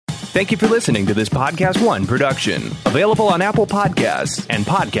Thank you for listening to this Podcast One production. Available on Apple Podcasts and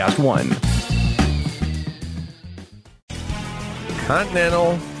Podcast One.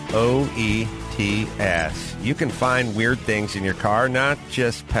 Continental OETS. You can find weird things in your car, not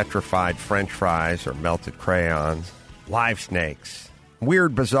just petrified French fries or melted crayons, live snakes,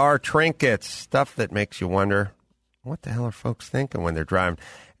 weird, bizarre trinkets, stuff that makes you wonder, what the hell are folks thinking when they're driving?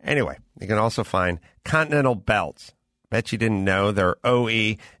 Anyway, you can also find Continental belts. Bet you didn't know they're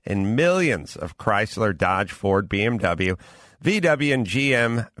OE in millions of Chrysler, Dodge, Ford, BMW, VW, and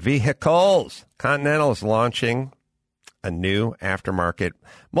GM vehicles. Continental is launching a new aftermarket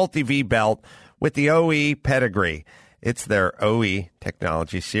multi-V belt with the OE pedigree. It's their OE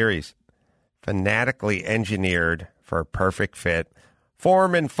Technology Series. Fanatically engineered for a perfect fit,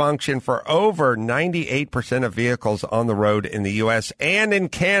 form and function for over 98% of vehicles on the road in the U.S. and in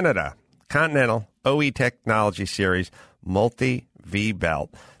Canada. Continental OE Technology Series multi-V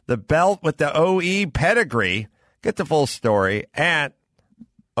belt. The belt with the OE pedigree. Get the full story at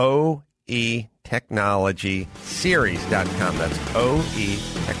OETechnologySeries.com. That's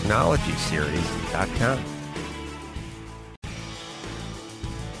OETechnologySeries.com.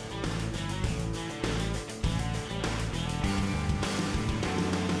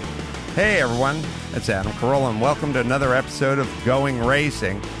 Hey everyone, it's Adam Carolla, and welcome to another episode of Going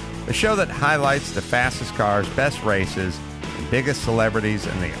Racing, a show that highlights the fastest cars, best races, and biggest celebrities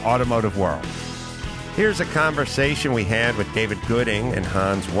in the automotive world. Here's a conversation we had with David Gooding and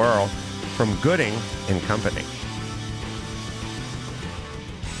Hans Wurl from Gooding & Company.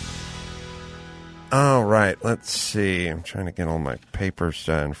 All right, let's see. I'm trying to get all my papers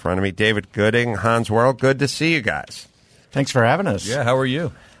in front of me. David Gooding, Hans Wurl, good to see you guys. Thanks for having us. Yeah, how are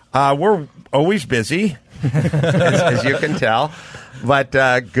you? We're always busy, as you can tell, but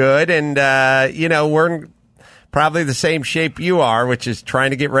good. And, we're in probably the same shape you are, which is trying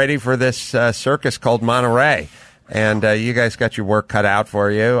to get ready for this circus called Monterey. And you guys got your work cut out for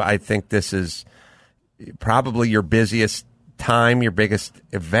you. I think this is probably your busiest time, your biggest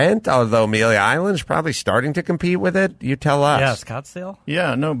event, although Amelia Island is probably starting to compete with it. You tell us. Yeah, Scottsdale?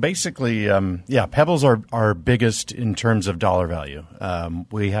 Yeah, no, basically, Pebble's our biggest in terms of dollar value.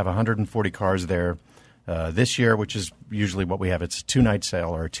 We have 140 cars there this year, which is usually what we have. It's a two-night sale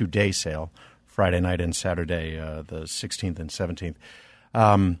or a two-day sale, Friday night and Saturday, the 16th and 17th.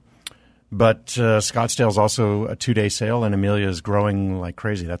 But Scottsdale's also a two-day sale, and Amelia is growing like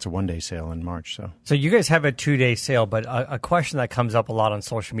crazy. That's a one-day sale in March. So you guys have a two-day sale, but a question that comes up a lot on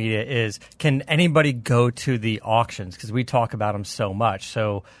social media is, can anybody go to the auctions? Because we talk about them so much.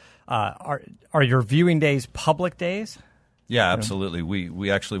 So are your viewing days public days? Yeah, absolutely.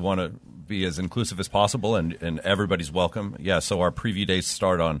 We actually want to be as inclusive as possible, and everybody's welcome. Yeah, so our preview days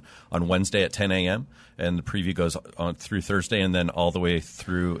start on Wednesday at 10 a.m., and the preview goes on through Thursday and then all the way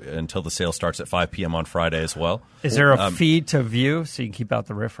through until the sale starts at 5 p.m. on Friday as well. Is there a fee to view so you can keep out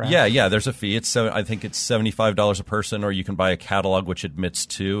the riffraff? Yeah, there's a fee. I think it's $75 a person, or you can buy a catalog, which admits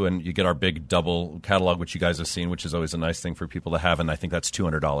two, and you get our big double catalog, which you guys have seen, which is always a nice thing for people to have, and I think that's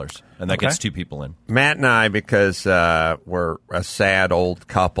 $200, and that gets two people in. Matt and I, because we're a sad old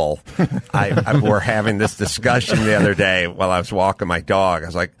couple, we're having this discussion the other day while I was walking my dog. I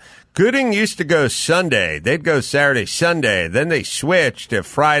was like, Gooding used to go Sunday. They'd go Saturday, Sunday. Then they switched to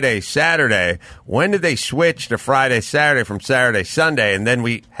Friday, Saturday. When did they switch to Friday, Saturday from Saturday, Sunday? And then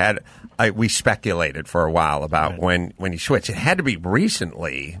we speculated for a while about when he switched. It had to be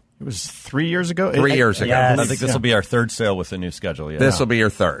recently. It was 3 years ago? 3 years ago. Yes. I think this will be our third sale with the new schedule. Yeah. This will be your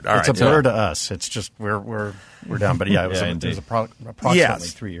third. All it's right, a blur to us. It's just we're down. But yeah, it was approximately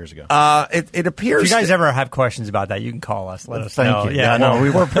 3 years ago. It appears. If you guys ever have questions about that, you can call us. Let us know. Thank you. Yeah, no, we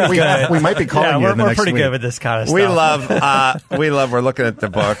might be calling you. We're pretty good with this kind of stuff. We love. We're looking at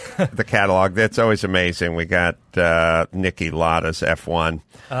the book, the catalog. That's always amazing. We got Niki Lauda's F1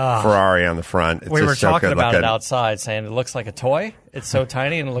 Ferrari on the front. We were talking about it outside, saying it looks like a toy. It's so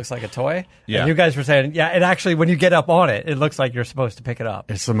tiny and it looks like a toy. Yeah. And you guys were saying, yeah, it actually, when you get up on it, it looks like you're supposed to pick it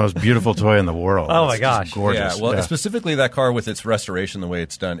up. It's the most beautiful toy in the world. Oh, my gosh. Just gorgeous. Yeah, well, specifically that car with its restoration, the way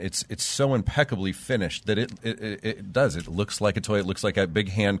it's done, it's so impeccably finished that it does. It looks like a toy. It looks like a big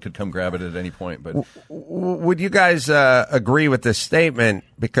hand could come grab it at any point. But would you guys agree with this statement?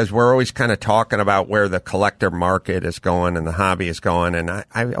 Because we're always kind of talking about where the collector market is going and the hobby is going. And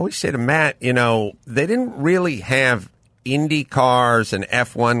I always say to Matt, they didn't really have Indy cars and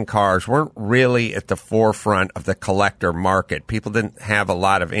F1 cars weren't really at the forefront of the collector market. People didn't have a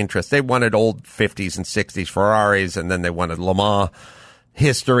lot of interest. They wanted old 50s and 60s Ferraris, and then they wanted Le Mans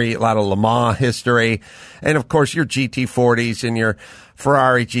history, a lot of Le Mans history. And, of course, your GT40s and your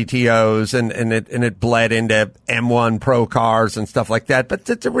Ferrari GTOs and it bled into M1 Pro cars and stuff like that. But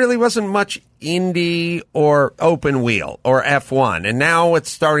there really wasn't much Indy or open wheel or F1. And now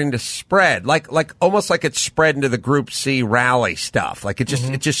it's starting to spread, like almost like it's spread into the Group C rally stuff. Like it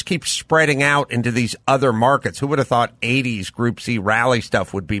just keeps spreading out into these other markets. Who would have thought 80s Group C rally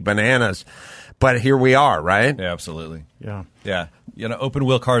stuff would be bananas? But here we are, right? Yeah, absolutely. Yeah. Yeah. Open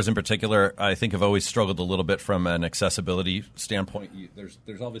wheel cars in particular, I think have always struggled a little bit from an accessibility standpoint.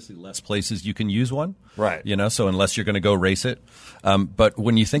 There's obviously less places you can use one. Right. So unless you're going to go race it. But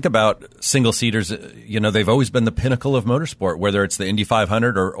when you think about single seaters, they've always been the pinnacle of motorsport, whether it's the Indy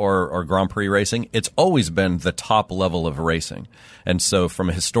 500 or Grand Prix racing. It's always been the top level of racing. And so from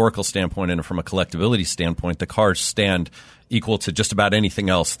a historical standpoint and from a collectability standpoint, the cars stand equal to just about anything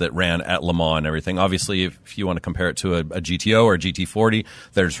else that ran at Le Mans and everything. Obviously, if you want to compare it to a GTO or a GT40,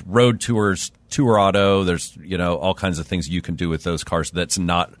 there's road tours, tour auto, there's, all kinds of things you can do with those cars that's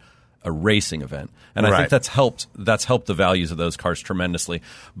not a racing event. And I think that's helped the values of those cars tremendously.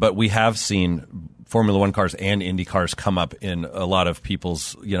 But we have seen Formula One cars and Indy cars come up in a lot of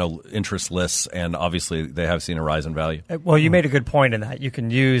people's, interest lists, and obviously they have seen a rise in value. Well, you made a good point in that you can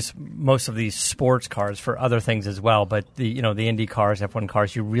use most of these sports cars for other things as well, but the Indy cars, F1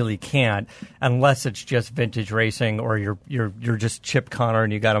 cars, you really can't unless it's just vintage racing or you're just Chip Connor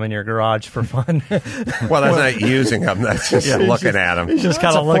and you got them in your garage for fun. Well, that's not using them. That's just looking at them. He's just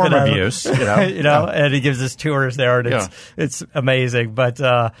kind of looking at abuse, and he gives us tours there, and it's amazing. But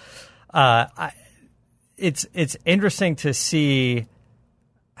it's interesting to see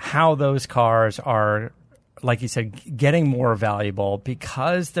how those cars are, like you said, getting more valuable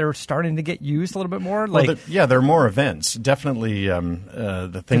because they're starting to get used a little bit more. There are more events. Definitely,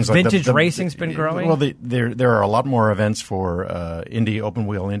 the things like vintage racing's been growing. Well, there are a lot more events for Indy open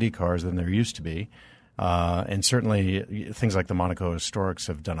wheel Indy cars than there used to be. And certainly things like the Monaco Historics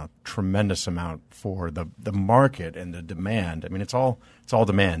have done a tremendous amount for the market and the demand. I mean, it's all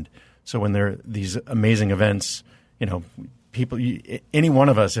demand. So when there are these amazing events, people, any one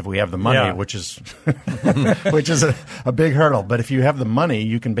of us, if we have the money, which is a big hurdle, but if you have the money,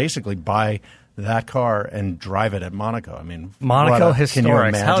 you can basically buy that car and drive it at Monaco. I mean, Monaco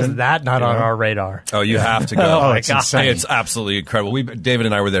Historics. How is that not on our radar? Oh, you have to go. Oh, it's insane. It's absolutely incredible. David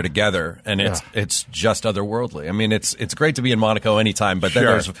and I were there together, and it's just otherworldly. I mean, it's great to be in Monaco anytime, but then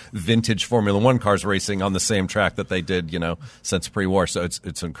there's vintage Formula One cars racing on the same track that they did, since pre-war. So it's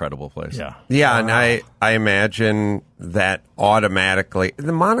an incredible place. Yeah, and I imagine that automatically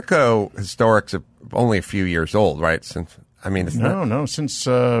the Monaco Historics are only a few years old, right? Since since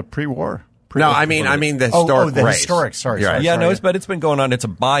pre-war. No, I mean the historic the race. Historic. Sorry. But it's been going on. It's a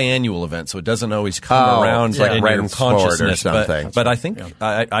biannual event, so it doesn't always come around like in your consciousness. Or something. But I think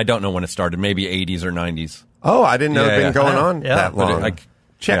I don't know when it started. Maybe 80s or 90s. Oh, I didn't know it'd been going on that long.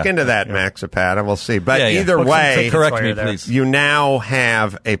 Check into that, Maxipad, and we'll see. But either way, correct me, please. You now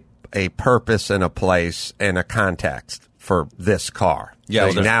have a purpose and a place and a context for this car. Yeah,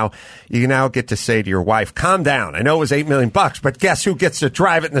 so you now get to say to your wife, "Calm down. I know it was $8 million, but guess who gets to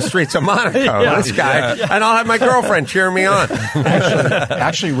drive it in the streets of Monaco? This guy." Yeah. And I'll have my girlfriend cheering me on.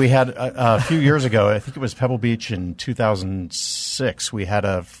 Actually, we had a few years ago. I think it was Pebble Beach in 2006. We had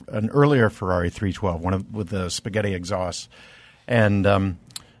an earlier Ferrari 312, with the spaghetti exhaust, and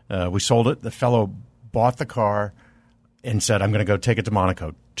we sold it. The fellow bought the car and said, "I'm going to go take it to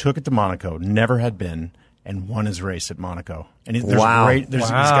Monaco." Took it to Monaco. Never had been. And won his race at Monaco. And he's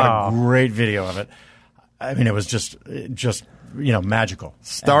got a great video of it. I mean, it was just magical.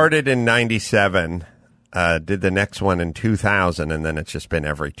 Started in 97, did the next one in 2000, and then it's just been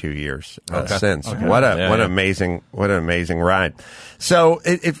every 2 years since. Okay. What an amazing ride. So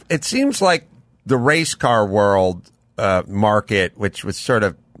it seems like the race car world market, which was sort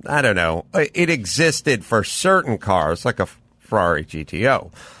of, I don't know, it existed for certain cars, like a Ferrari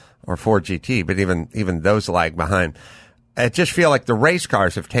GTO. Or Ford GT, but even those lag behind. I just feel like the race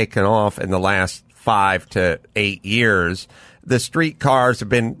cars have taken off in the last 5 to 8 years. The street cars have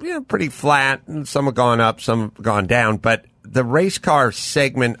been pretty flat, and some have gone up, some have gone down. But the race car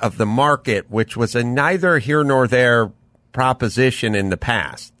segment of the market, which was a neither here nor there proposition in the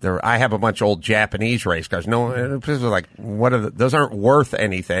past. I have a bunch of old Japanese race cars. No, like those aren't worth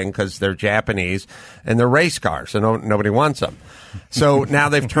anything because they're Japanese and they're race cars, so nobody wants them. So now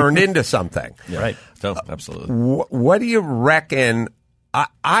they've turned into something. Yeah. Right. So, absolutely. What do you reckon?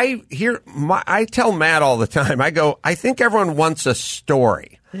 I tell Matt all the time. I go, I think everyone wants a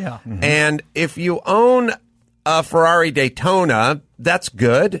story. Yeah. Mm-hmm. And if you own a Ferrari Daytona, that's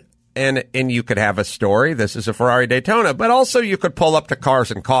good. and you could have a story. This is a Ferrari Daytona, but also you could pull up to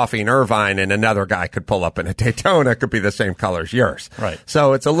Cars and Coffee in Irvine, and another guy could pull up in a Daytona. It could be the same color as yours. Right.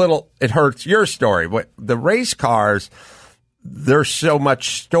 So it hurts your story. What the race cars, there's so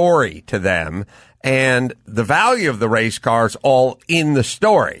much story to them, and the value of the race cars all in the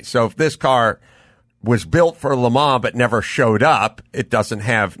story. So if this car was built for Le Mans but never showed up, it doesn't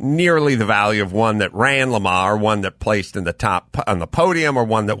have nearly the value of one that ran Le Mans or one that placed in the top on the podium or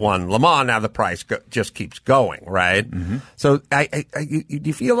one that won Le Mans. Now the price just keeps going, right? Mm-hmm. So do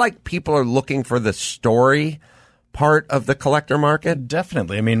you feel like people are looking for the story part of the collector market?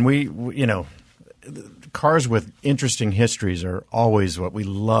 Definitely. I mean, we cars with interesting histories are always what we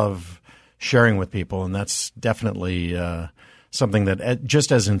love sharing with people, and that's definitely something that just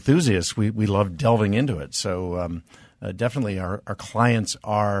as enthusiasts, we love delving into it. So definitely our clients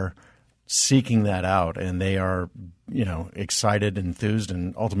are seeking that out, and they are, excited, enthused,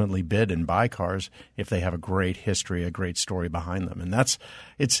 and ultimately bid and buy cars if they have a great history, a great story behind them. And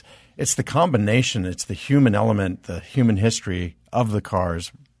it's the combination, it's the human element, the human history of the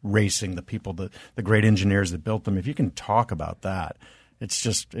cars, racing, the people, the great engineers that built them. If you can talk about that,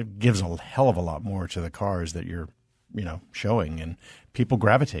 it gives a hell of a lot more to the cars that you're showing, and people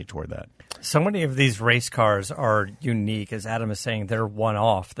gravitate toward that. So many of these race cars are unique. As Adam is saying, they're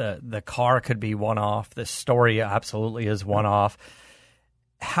one-off. The car could be one-off. The story absolutely is one-off.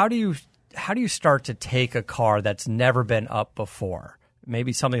 How do you start to take a car that's never been up before?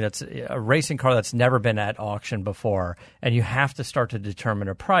 Maybe something that's a racing car that's never been at auction before, and you have to start to determine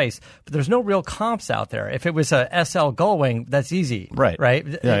a price. But there's no real comps out there. If it was a SL Gullwing, that's easy, right?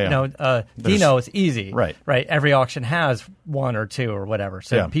 Yeah. Dino is easy, right? Every auction has one or two or whatever,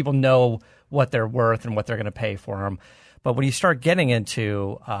 so people know what they're worth and what they're going to pay for them. But when you start getting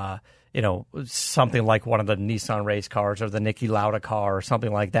into something like one of the Nissan race cars or the Niki Lauda car or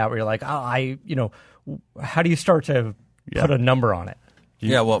something like that, where you're like, how do you start to put a number on it?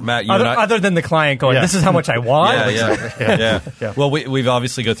 Yeah, well, Matt, other than the client going, this is how much I want. Yeah. Well, we've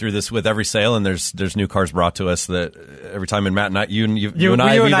obviously go through this with every sale, and there's new cars brought to us that every time. And Matt and I, you and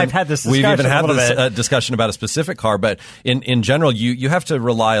I have had this discussion. We've even had this discussion about a specific car, but in general, you have to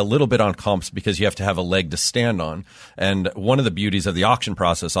rely a little bit on comps because you have to have a leg to stand on. And one of the beauties of the auction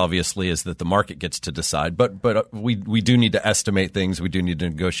process, obviously, is that the market gets to decide. But we do need to estimate things. We do need to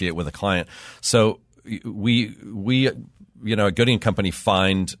negotiate with a client. So we at Gooding & Company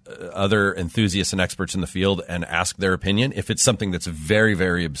find other enthusiasts and experts in the field and ask their opinion if it's something that's very,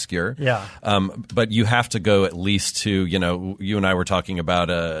 very obscure. Yeah. But you have to go at least to, you and I were talking about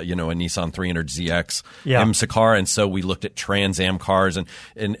a Nissan 300ZX IMSA car, and so we looked at Trans Am cars, and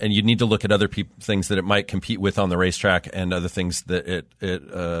you need to look at other things that it might compete with on the racetrack and other things that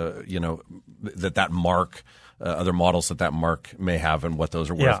that mark. Other models that mark may have and what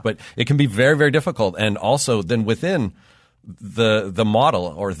those are worth. Yeah. But it can be very, very difficult. And also then within the model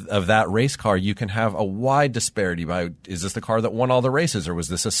or of that race car, you can have a wide disparity by, is this the car that won all the races, or was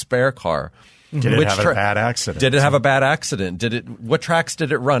this a spare car? Did it have a bad accident? Did it have a bad accident? What tracks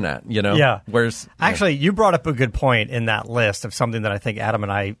did it run at? Yeah. Actually, you brought up a good point in that list of something that I think Adam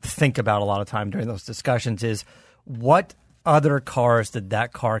and I think about a lot of time during those discussions is what other cars did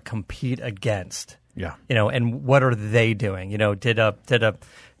that car compete against? Yeah. And what are they doing? Did a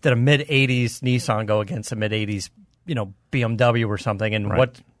mid '80s Nissan go against a mid '80s, BMW or something? And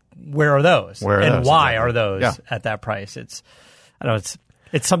where are those? Why are those at that price? It's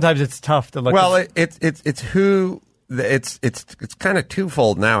sometimes it's tough to look. Well, it's who. It's kind of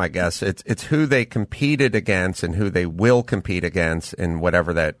twofold now, I guess. It's who they competed against and who they will compete against in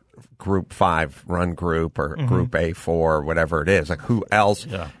whatever that Group 5 run group or Group A4 or whatever it is. Like who else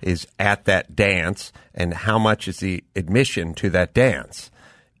is at that dance and how much is the admission to that dance?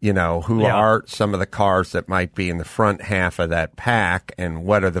 Who are some of the cars that might be in the front half of that pack, and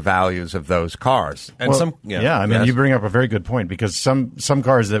what are the values of those cars? And you bring up a very good point, because some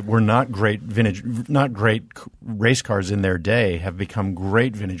cars that were not great vintage, not great race cars in their day have become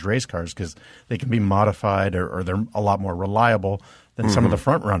great vintage race cars because they can be modified or they're a lot more reliable than some of the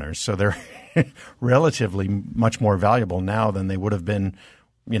front runners. So they're relatively much more valuable now than they would have been,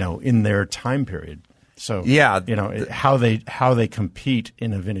 in their time period. So how they compete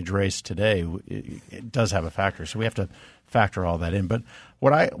in a vintage race today, it does have a factor. So we have to factor all that in. But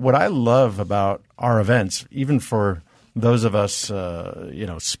what I love about our events, even for those of us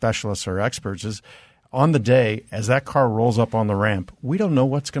specialists or experts, is on the day as that car rolls up on the ramp, we don't know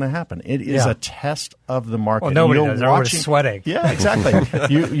what's going to happen. It is a test of the market. Well, nobody knows. Everybody's sweating. Yeah, exactly.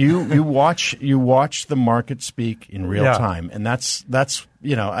 you watch the market speak in real time, and that's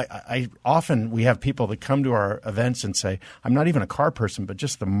I often we have people that come to our events and say, I'm not even a car person, but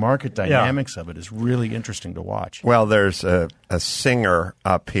just the market dynamics of it is really interesting to watch. Well, there's a singer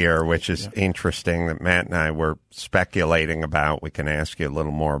up here, which is interesting that Matt and I were speculating about. We can ask you a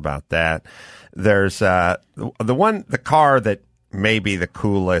little more about that. There's the car that may be the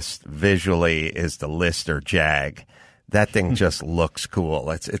coolest visually is the Lister Jag. That thing just looks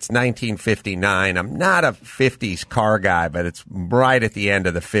cool. It's 1959. I'm not a 50s car guy, but it's right at the end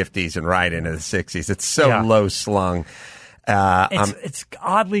of the 50s and right into the 60s. It's so low slung. It's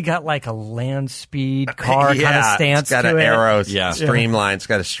oddly got like a land speed car kind of stance to it. It's got an arrow streamline. It's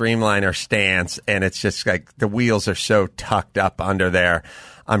got a streamliner stance, and it's just like the wheels are so tucked up under there.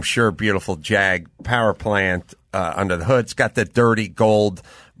 I'm sure beautiful Jag power plant under the hood. It's got the dirty gold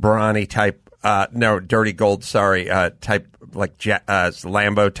Brawny type. Dirty gold, type like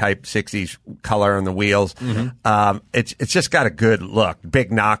Lambo type 60s color on the wheels. Mm-hmm. It's just got a good look.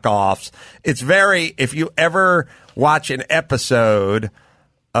 Big knockoffs. It's if you ever watch an episode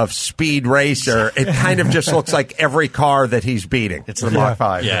of Speed Racer, it kind of just looks like every car that he's beating. It's the Mach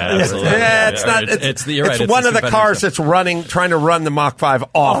 5. Yeah, absolutely. It's one of the cars that's trying to run the Mach 5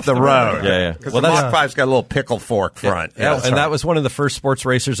 off the road. Yeah. Because the Mach 5's got a little pickle fork front. That was one of the first sports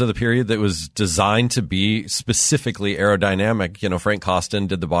racers of the period that was designed to be specifically aerodynamic. Frank Costin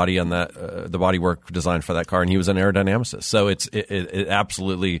did the body on that, the body work designed for that car, and he was an aerodynamicist. So it's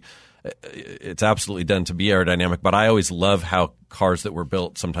absolutely done to be aerodynamic, but I always love how cars that were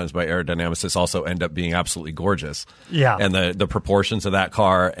built sometimes by aerodynamicists also end up being absolutely gorgeous. Yeah. And the proportions of that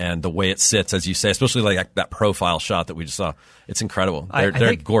car and the way it sits, as you say, especially like that profile shot that we just saw, it's incredible.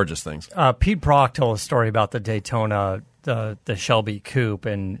 They're gorgeous things. Pete Brock told a story about the Daytona, the Shelby Coupe,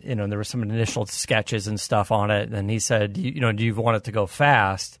 and there were some initial sketches and stuff on it, and he said, do you want it to go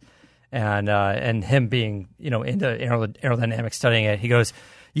fast? And him being into aerodynamics, studying it, he goes,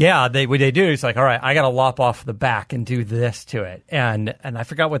 yeah, what they do is like, all right, I got to lop off the back and do this to it. And I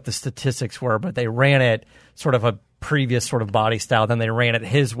forgot what the statistics were, but they ran it sort of a previous sort of body style. Then they ran it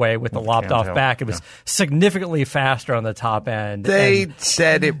his way with the lopped off back. It was significantly faster on the top end. They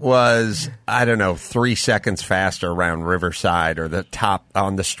said it was, 3 seconds faster around Riverside, or the top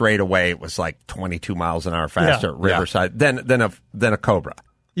on the straightaway. It was like 22 miles an hour faster at Riverside than a Cobra.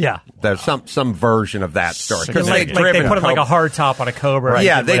 Yeah, there's some version of that story because they put like a hard top on a Cobra. Right?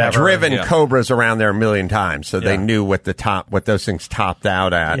 Yeah, they've driven Cobras around there a million times, so they knew what those things topped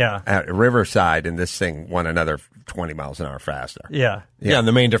out at Riverside, and this thing won another 20 miles an hour faster. Yeah, and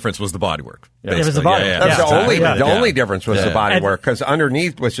the main difference was the bodywork. It was the body. The only difference was the bodywork, because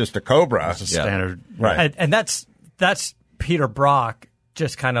underneath was just a Cobra, a standard, right? And that's Peter Brock.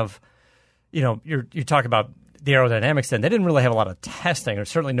 Just kind of, you talk about the aerodynamics. Then they didn't really have a lot of testing, or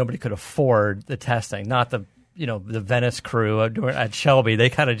certainly nobody could afford the testing. Not the the Venice crew at Shelby. They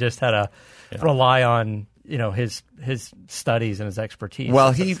kind of just had to rely on his studies and his expertise.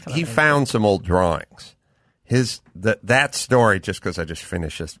 Well, he found some old drawings. That story, just because I just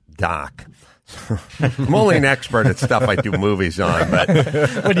finished this doc. I'm only an expert at stuff I do movies on, but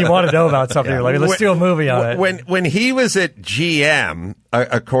when you want to know about something, you're like, let's do a movie on it. When he was at GM,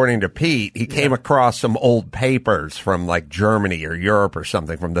 according to Pete, he came across some old papers from like Germany or Europe or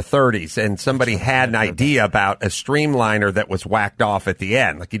something from the 30s, and somebody had an idea about a streamliner that was whacked off at the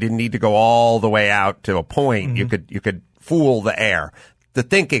end. Like you didn't need to go all the way out to a point. Mm-hmm. You could fool the air. The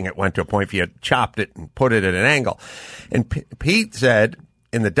thinking it went to a point if you had chopped it and put it at an angle. And Pete said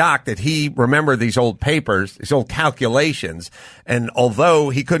in the doc that he remembered these old papers, these old calculations, and although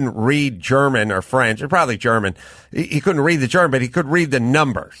he couldn't read German or French, or probably German, he couldn't read the German, but he could read the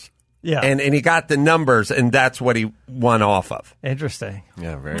numbers. Yeah. And he got the numbers, and that's what he won off of. Interesting.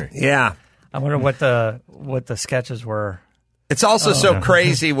 Yeah, very. Yeah. I wonder what the sketches were. It's also so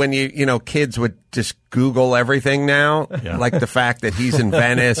crazy when kids would just Google everything now, like the fact that he's in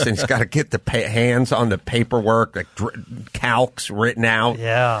Venice and he's got to get the hands on the paperwork, like calcs written out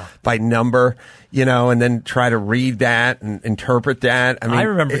by number, and then try to read that and interpret that. I mean, I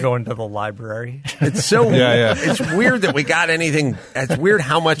remember going to the library. It's so it's weird that we got anything. It's weird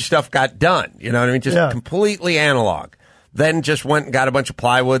how much stuff got done. You know what I mean? Just completely analog. Then just went and got a bunch of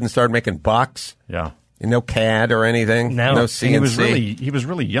plywood and started making bucks. Yeah. No CAD or anything. No CNC. He was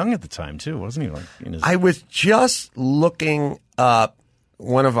really young at the time too, wasn't he? I was just looking up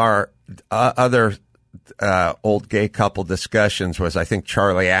one of our other old gay couple discussions was, I think,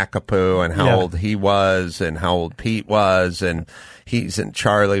 Charlie Akapu and how old he was and how old Pete was, and he's in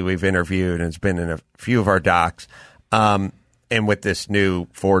Charlie we've interviewed and has been in a few of our docs. And with this new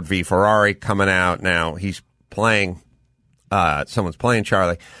Ford v Ferrari coming out now, he's playing. Someone's playing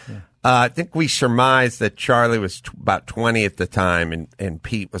Charlie. Yeah. I think we surmised that Charlie was about 20 at the time, and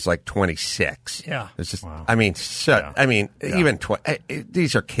Pete was like 26. Yeah. It's just, Wow. I mean, even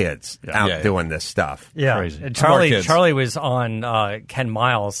these are kids out doing this stuff. Yeah, Crazy. and Smart kids. Charlie was on Ken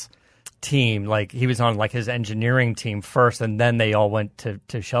Miles' team. Like he was on like his engineering team first, and then they all went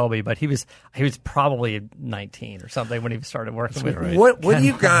to Shelby. But he was probably 19 or something when he started working with. right. What do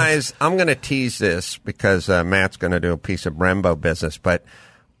you guys? I'm going to tease this because Matt's going to do a piece of Brembo business. But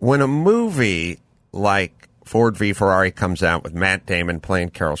when a movie like Ford v Ferrari comes out with Matt Damon playing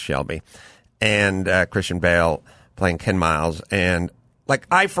Carroll Shelby and Christian Bale playing Ken Miles, and like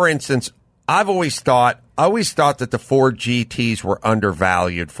for instance, I've always thought that the Ford GTs were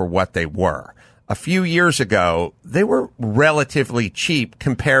undervalued for what they were. A few years ago, they were relatively cheap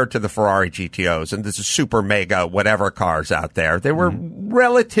compared to the Ferrari GTOs, and this is super mega whatever cars out there. They were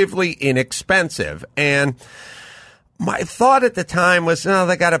relatively inexpensive, and my thought at the time was,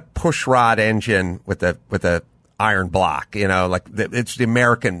 they got a push rod engine with a iron block. It's the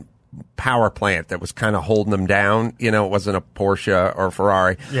American power plant that was kind of holding them down. It wasn't a Porsche or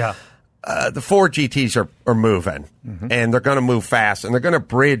Ferrari. Yeah. The Ford GTs are moving, and they're going to move fast, and they're going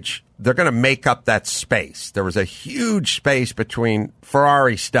to make up that space. There was a huge space between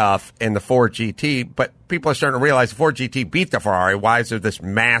Ferrari stuff and the Ford GT, but people are starting to realize the Ford GT beat the Ferrari. Why is there this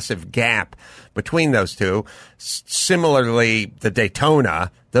massive gap between those two? Similarly, the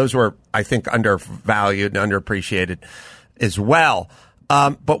Daytona, those were, I think, undervalued and underappreciated as well.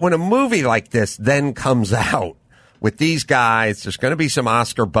 But when a movie like this then comes out, with these guys, there's going to be some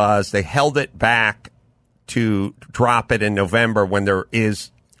Oscar buzz. They held it back to drop it in November when there is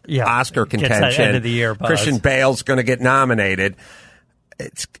Oscar gets that contention. end of the year buzz. Christian Bale's going to get nominated.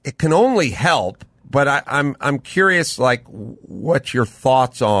 It can only help, but I'm curious, like, what's your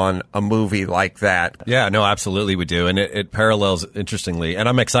thoughts on a movie like that? Yeah, no, absolutely we do. And it parallels, interestingly, and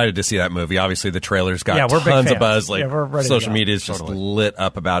I'm excited to see that movie. Obviously, the trailer's got we're big tons of fans. buzz. Like, we're ready to social go. media is just lit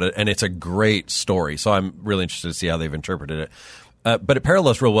up about it, and it's a great story. So I'm really interested to see how they've interpreted it. But it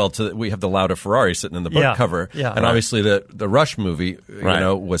parallels real well to, we have the Lauda Ferrari sitting in the book cover. Yeah. And obviously the Rush movie,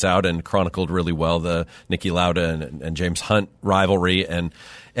 was out and chronicled really well the Niki Lauda and James Hunt rivalry.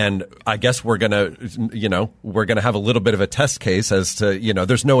 And I guess we're going to have a little bit of a test case as to,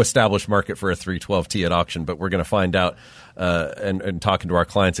 there's no established market for a 312T at auction, but we're going to find out and talking to our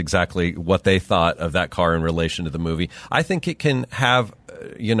clients exactly what they thought of that car in relation to the movie. I think it can have,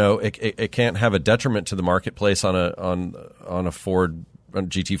 it can't have a detriment to the marketplace on a Ford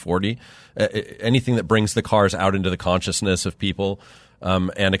GT40. Anything that brings the cars out into the consciousness of people.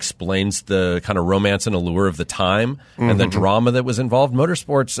 And explains the kind of romance and allure of the time and the drama that was involved.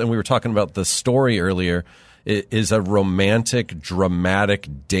 Motorsports, and we were talking about the story earlier, is a romantic, dramatic,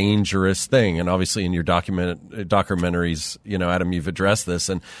 dangerous thing. And obviously in your documentaries, Adam, you've addressed this.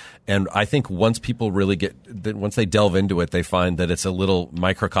 And I think once people really once they delve into it, they find that it's a little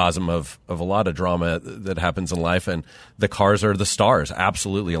microcosm of a lot of drama that happens in life. And the cars are the stars,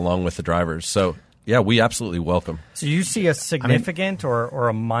 absolutely, along with the drivers. So, yeah, we absolutely welcome. So you see a significant or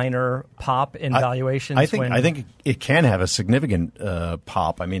a minor pop in valuations? I think it can have a significant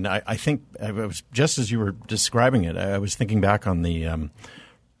pop. I mean, I think I was just as you were describing it, I was thinking back on the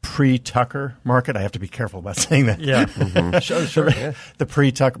pre-Tucker market. I have to be careful about saying that. Yeah. Sure. Yeah. The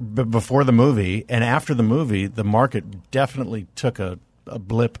pre-Tucker, before the movie and after the movie, the market definitely took a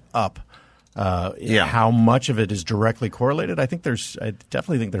blip up. How much of it is directly correlated? I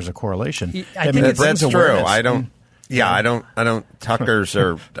definitely think there's a correlation. I think that's true. Awareness. I don't. Tuckers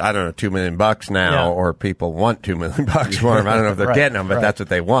are, $2 million now, or people want $2 million for them. I don't know if they're getting them, but that's what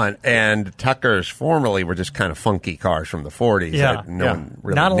they want. And Tuckers formerly were just kind of funky cars from the 40s. That no one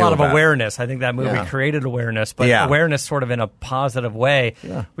really not a knew lot of about. awareness. I think that movie created awareness, but awareness sort of in a positive way,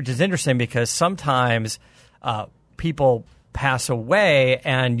 which is interesting because sometimes people pass away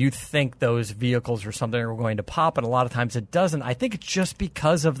and you think those vehicles or something are going to pop, and a lot of times it doesn't. I think it's just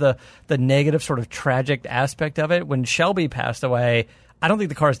because of the negative sort of tragic aspect of it. When Shelby passed away, I don't think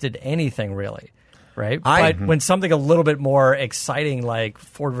the cars did anything really, right? But when something a little bit more exciting like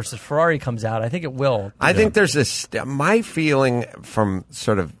Ford versus Ferrari comes out, I think it will. I think there's this, my feeling from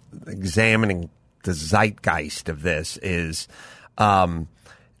sort of examining the zeitgeist of this is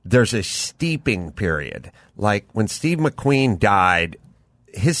there's a steeping period. Like when Steve McQueen died,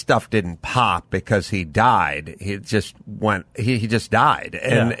 his stuff didn't pop because he died. He just went. He just died,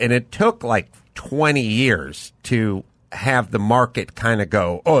 and it took like 20 years to have the market kind of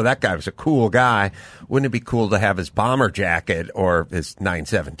go, oh, that guy was a cool guy. Wouldn't it be cool to have his bomber jacket or his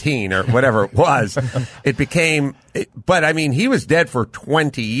 917 or whatever it was? But I mean, he was dead for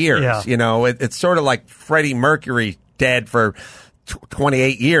 20 years. Yeah. It's sort of like Freddie Mercury dead for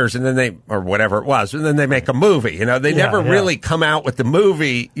 28 years, and then or whatever it was, and then they make a movie. They never really come out with the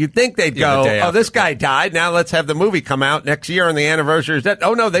movie. You'd think they'd go, this guy died, now let's have the movie come out next year on the anniversary of that.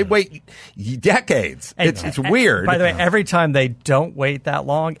 Oh, no, they wait decades. It's weird. By the way, every time they don't wait that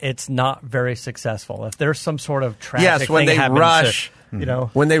long, it's not very successful. If there's some sort of tragic when thing they happens rush.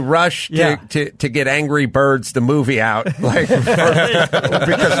 When they rush to get Angry Birds the movie out, because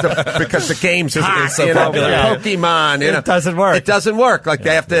the game's is so popular. Pokemon, it doesn't work. It doesn't work. Like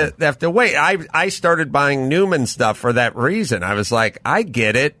they have to wait. I started buying Newman stuff for that reason. I was like, I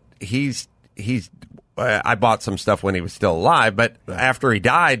get it. He's. I bought some stuff when he was still alive, but after he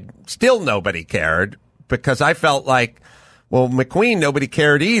died, still nobody cared because I felt like, well, McQueen, nobody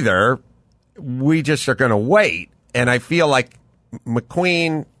cared either. We just are going to wait, and I feel like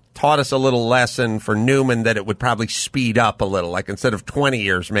McQueen taught us a little lesson for Newman that it would probably speed up a little. Like instead of 20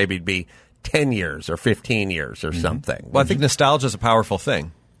 years, maybe it'd be 10 years or 15 years or something. Well, I think nostalgia is a powerful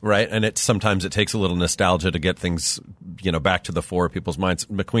thing, right? And sometimes it takes a little nostalgia to get things, back to the fore of people's minds.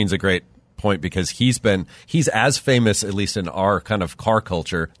 McQueen's a great point because he's as famous, at least in our kind of car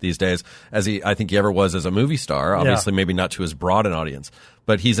culture these days, as I think he ever was as a movie star. Obviously, maybe not to as broad an audience,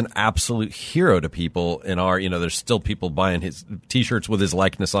 but he's an absolute hero to people in our, there's still people buying his T-shirts with his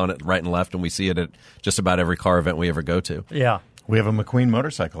likeness on it right and left, and we see it at just about every car event we ever go to. Yeah. We have a McQueen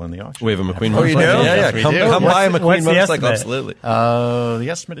motorcycle in the auction. We have a McQueen motorcycle. You do? Yes, we do. Come buy a McQueen motorcycle. Absolutely. The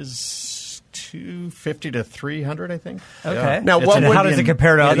estimate is $250 to $300, I think. Okay. Yeah. Now, how does it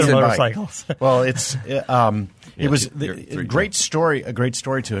compare to other motorcycles? Well, it was a great story. A great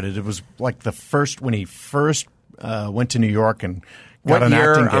story to it. It was like the first when he first went to New York and got an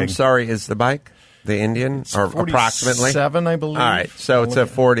acting gig. I'm sorry, is the bike the Indian or approximately 7, I believe. All right, so it's a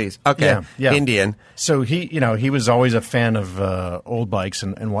 40s. Okay, yeah. Indian. So he was always a fan of old bikes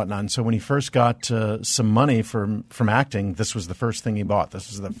and whatnot. And so when he first got some money from acting, this was the first thing he bought. This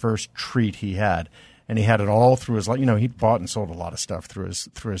was the first treat he had, and he had it all through his life. He bought and sold a lot of stuff through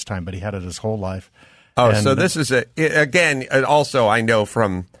his time, but he had it his whole life. Oh, so this is again. Also, I know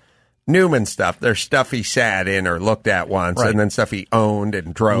from Newman stuff. There's stuff he sat in or looked at once, and then stuff he owned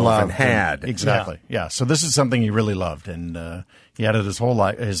and drove and had. Exactly. Yeah. So this is something he really loved, and he had it his whole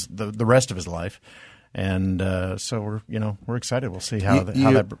life, the rest of his life, and so we're excited. We'll see how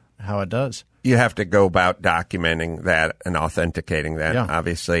it does. You have to go about documenting that and authenticating that. Yeah.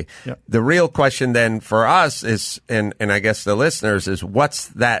 Obviously, yeah. The real question then for us is, and I guess the listeners is, what's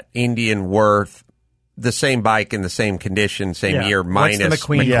that Indian worth? The same bike in the same condition, same year, minus What's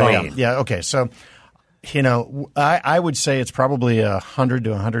the McQueen. Yeah. Okay. So, I would say it's probably $100,000 to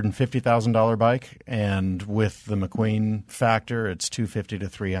 $150,000 bike, and with the McQueen factor, it's $250,000 to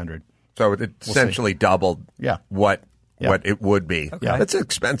 $300,000. So it essentially doubled. What it would be. Okay. Yeah, it's an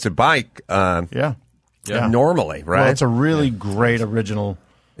expensive bike. Yeah. Normally, right? Well, it's a really great original.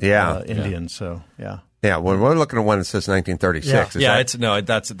 Indian. So yeah. Yeah, well, we're looking at one that says 1936.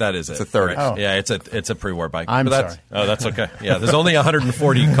 That is it. It's a 30. Oh. Yeah, it's a pre-war bike. I'm sorry. sorry. Oh, that's okay. Yeah, there's only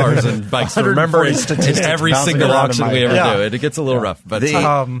 140 cars and bikes to remember in every bouncing single around auction in my we ever head. do. It gets a little rough, but the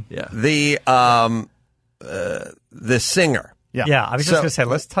Singer. Yeah, I was just going to say,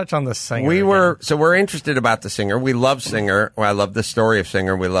 let's touch on the Singer. We're interested about the Singer. We love Singer. I love the story of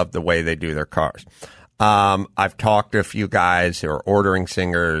Singer. We love the way they do their cars. I've talked to a few guys who are ordering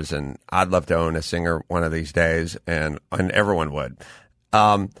Singers, and I'd love to own a Singer one of these days, and everyone would.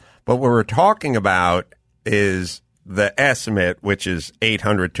 But what we're talking about is the estimate, which is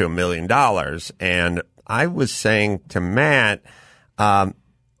 $800,000 to $1 million. And I was saying to Matt,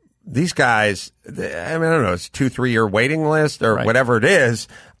 these guys, I don't know, it's a 2-3 year waiting list or whatever it is.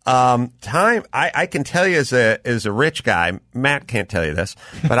 Time, I can tell you as a rich guy, Matt can't tell you this,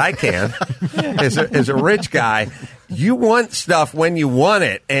 but I can. as a rich guy, you want stuff when you want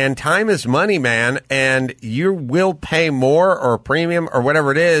it, and time is money, man, and you will pay more or a premium or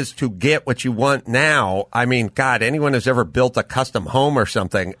whatever it is to get what you want now. I mean, God, anyone who's ever built a custom home or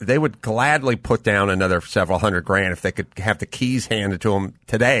something, they would gladly put down another several $100,000 if they could have the keys handed to them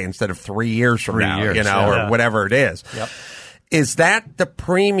today instead of 3 years from now, or whatever it is. Yep. Is that the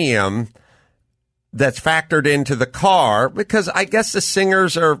premium that's factored into the car? Because I guess the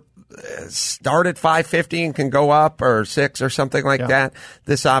Singers are start at $550,000 and can go up, or $6,000 or something like that.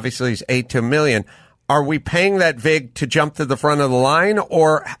 This obviously is $8 to $1 million. Are we paying that VIG to jump to the front of the line,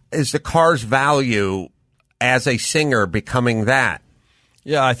 or is the car's value as a Singer becoming that?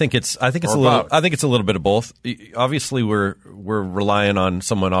 Yeah, I think it's a little bit of both. Obviously, we're relying on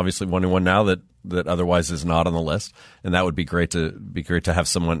someone, obviously 1-1 now, that that otherwise is not on the list, and that would be great to have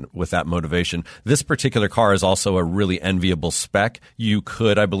someone with that motivation. This particular car is also a really enviable spec. You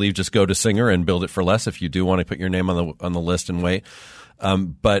could, I believe, just go to Singer and build it for less if you do want to put your name on the list and wait.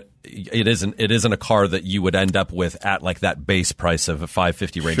 But it isn't a car that you would end up with at like that base price of a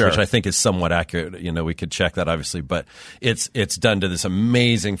 550 range, which I think is somewhat accurate. You know, we could check that obviously, but it's done to this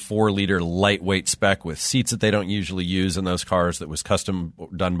amazing 4-liter lightweight spec with seats that they don't usually use in those cars. That was custom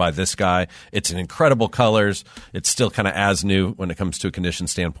done by this guy. It's in incredible colors. It's still kind of as new when it comes to a condition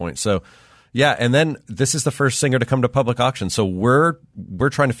standpoint. So. Yeah, and then this is the first Singer to come to public auction. So we're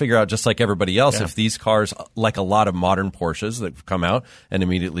trying to figure out, just like everybody else, if these cars, like a lot of modern Porsches that have come out and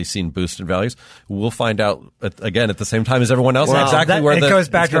immediately seen boost in values, we'll find out, again, at the same time as everyone else, where it goes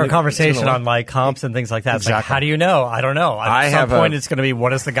back to our conversation on like comps and things like that. It's like, how do you know? I don't know. At some point, it's going to be, what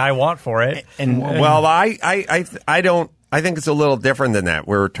does the guy want for it? Well, I think it's a little different than that.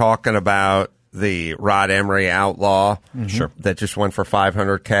 We're talking about the Rod Emery Outlaw, that just went for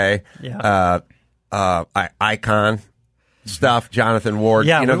 $500K. Yeah. Icon stuff, Jonathan Ward.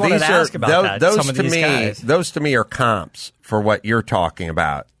 Yeah, we wanted to ask about that. Those to me are comps for what you're talking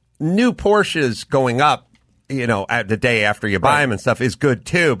about. New Porsches going up, at the day after you buy them and stuff is good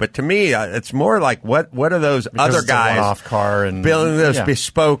too. But to me, it's more like what are those other guys one-off car and building those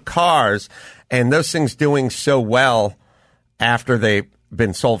bespoke cars, and those things doing so well after they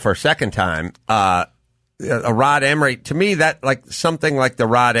been sold for a second time. A Rod Emery, to me, that like something like the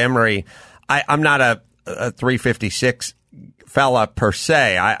Rod Emery, I'm not a 356 fella per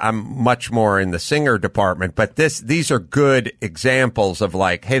se. I'm much more in the Singer department, but these are good examples of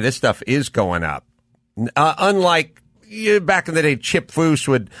like, hey, this stuff is going up. Unlike back in the day, Chip Foose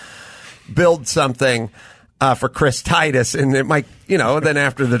would build something for Chris Titus, and it might, then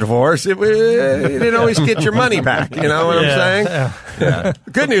after the divorce, you didn't always get your money back. You know what I'm saying? Yeah.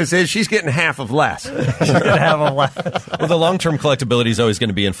 Good news is she's getting half of less. Well, the long-term collectability is always going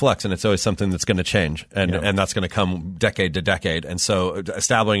to be in flux, and it's always something that's going to change, and that's going to come decade to decade. And so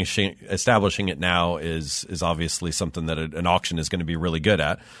establishing it now is obviously something that an auction is going to be really good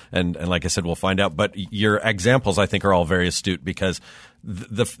at. And like I said, we'll find out. But your examples, I think, are all very astute, because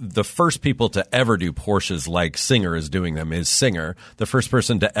the first people to ever do Porsches like Singer is doing them is Singer. The first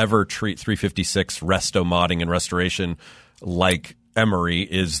person to ever treat 356 resto modding and restoration like Emery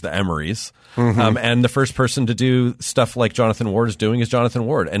is the Emerys. And the first person to do stuff like Jonathan Ward is doing is Jonathan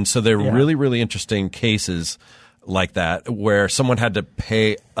Ward. And so they're really, really interesting cases like that, where someone had to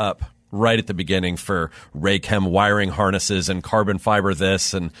pay up right at the beginning for Raychem wiring harnesses and carbon fiber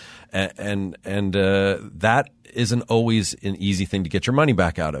this and that isn't always an easy thing to get your money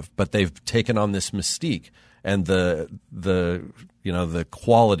back out of. But they've taken on this mystique, and the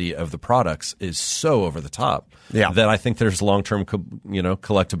quality of the products is so over the top that I think there's long-term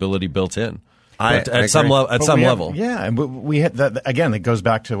collectability built in. At some level. Yeah, and we had that again. It goes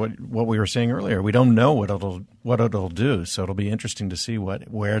back to what we were saying earlier. We don't know what it'll do, so it'll be interesting to see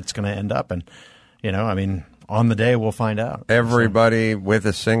where it's going to end up. And on the day we'll find out. Everybody with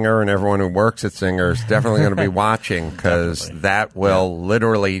a Singer and everyone who works at Singer is definitely going to be watching, because that will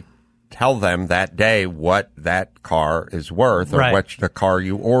literally tell them that day what that car is worth, or what the car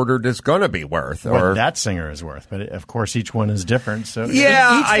you ordered is going to be worth, or what that Singer is worth. But of course, each one is different. So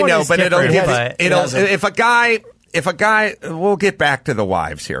I know, but it'll if a guy, we'll get back to the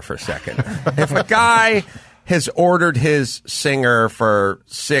wives here for a second. If a guy has ordered his Singer for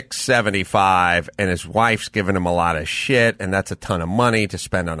 $675 and his wife's giving him a lot of shit, and that's a ton of money to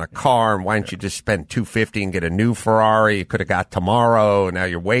spend on a car, and why don't you just spend $250 and get a new Ferrari you could have got tomorrow, and now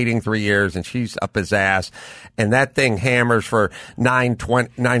you're waiting 3 years, and she's up his ass, and that thing hammers for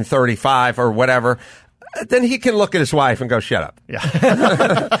 $935 or whatever, then he can look at his wife and go, shut up.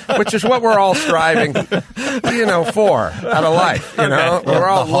 Yeah. Which is what we're all striving, for out of life. We're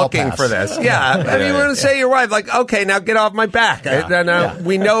all looking for this. Yeah. I mean, we're going to say to your wife, like, okay, now get off my back.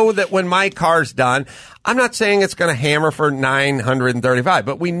 We know that when my car's done, I'm not saying it's going to hammer for $935,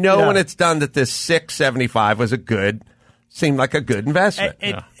 but we know when it's done that this $675 seemed like a good investment.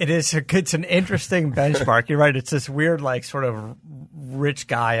 It is. It's an interesting benchmark. You're right. It's this weird, like, sort of rich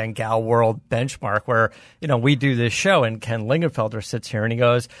guy and gal world benchmark where, we do this show and Ken Lingenfelter sits here and he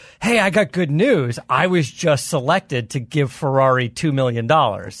goes, hey, I got good news. I was just selected to give Ferrari $2 million,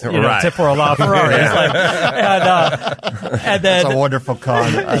 for a lot of Ferrari. And then that's a wonderful car.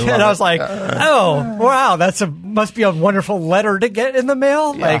 I was like, oh, wow, must be a wonderful letter to get in the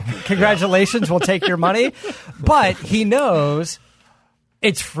mail. Yeah. Like, congratulations, we'll take your money. But he knows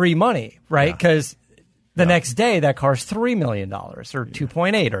it's free money, right? Because The next day, that car's $3 million or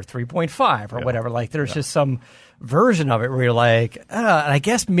 2.8 or 3.5 or whatever. Like, there's just some version of it where you're like, and I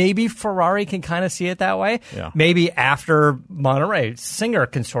guess maybe Ferrari can kind of see it that way. Yeah. Maybe after Monterey, Singer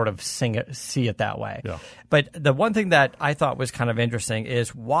can sort of see it that way. Yeah. But the one thing that I thought was kind of interesting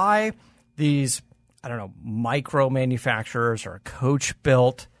is why these, I don't know, micro manufacturers or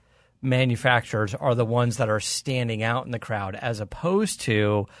coach-built manufacturers are the ones that are standing out in the crowd as opposed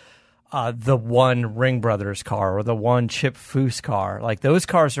to the one Ring Brothers car or the one Chip Foose car. Like, those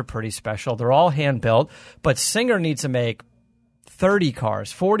cars are pretty special. They're all hand-built, but Singer needs to make 30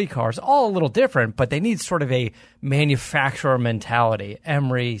 cars, 40 cars, all a little different, but they need sort of a manufacturer mentality.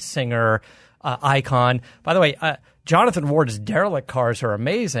 Emery, Singer, Icon. By the way, Jonathan Ward's derelict cars are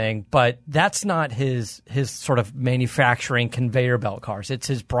amazing, but that's not his sort of manufacturing conveyor belt cars. It's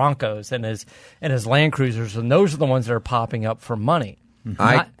his Broncos and his Land Cruisers, and those are the ones that are popping up for money.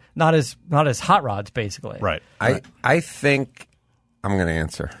 Not as hot rods, basically. Right. I think I'm going to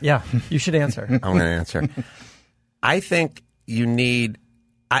answer. Yeah, you should answer. I'm going to answer. I think you need.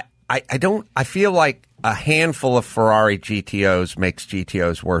 I feel like a handful of Ferrari GTOs makes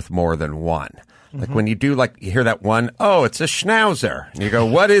GTOs worth more than one. Like when you do, like, you hear that one, oh, it's a Schnauzer. And you go,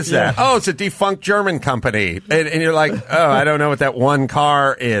 what is that? Oh, it's a defunct German company. And you're like, oh, I don't know what that one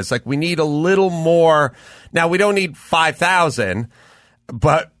car is. Like, we need a little more. Now, we don't need 5,000,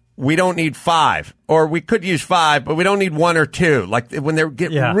 but we don't need 5. Or we could use 5, but we don't need 1 or 2. Like, when they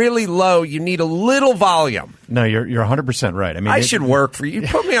get really low, you need a little volume. No, you're 100% right. I mean, I should work for you.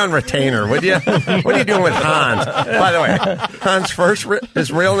 Put me on retainer, would you? What are you doing with Hans? By the way, Hans'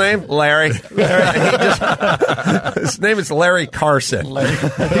 his real name, Larry. His name is Larry Carson.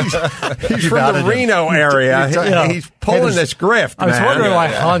 He's from the Reno area. He's pulling this grift, I was wondering why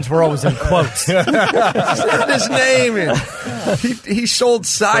Hans Wurl was in quotes. That's not his name. He sold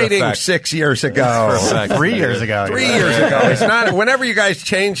siding 6 years ago. 3 years ago. 3 years ago. It's not. Whenever you guys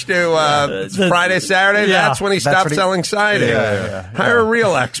change to Friday, Saturday, that's when he stopped selling siding. Hire a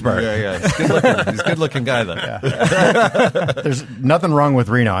real expert. He's a good-looking guy, though. There's nothing wrong with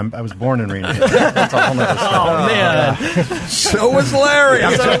Reno. I was born in Reno. That's a whole nother story. Oh, man. So was Larry.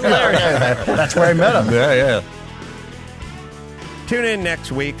 That's where I met him. Yeah. Tune in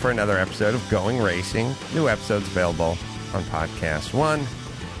next week for another episode of Going Racing. New episodes available on Podcast One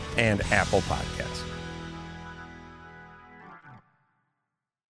and Apple Podcasts.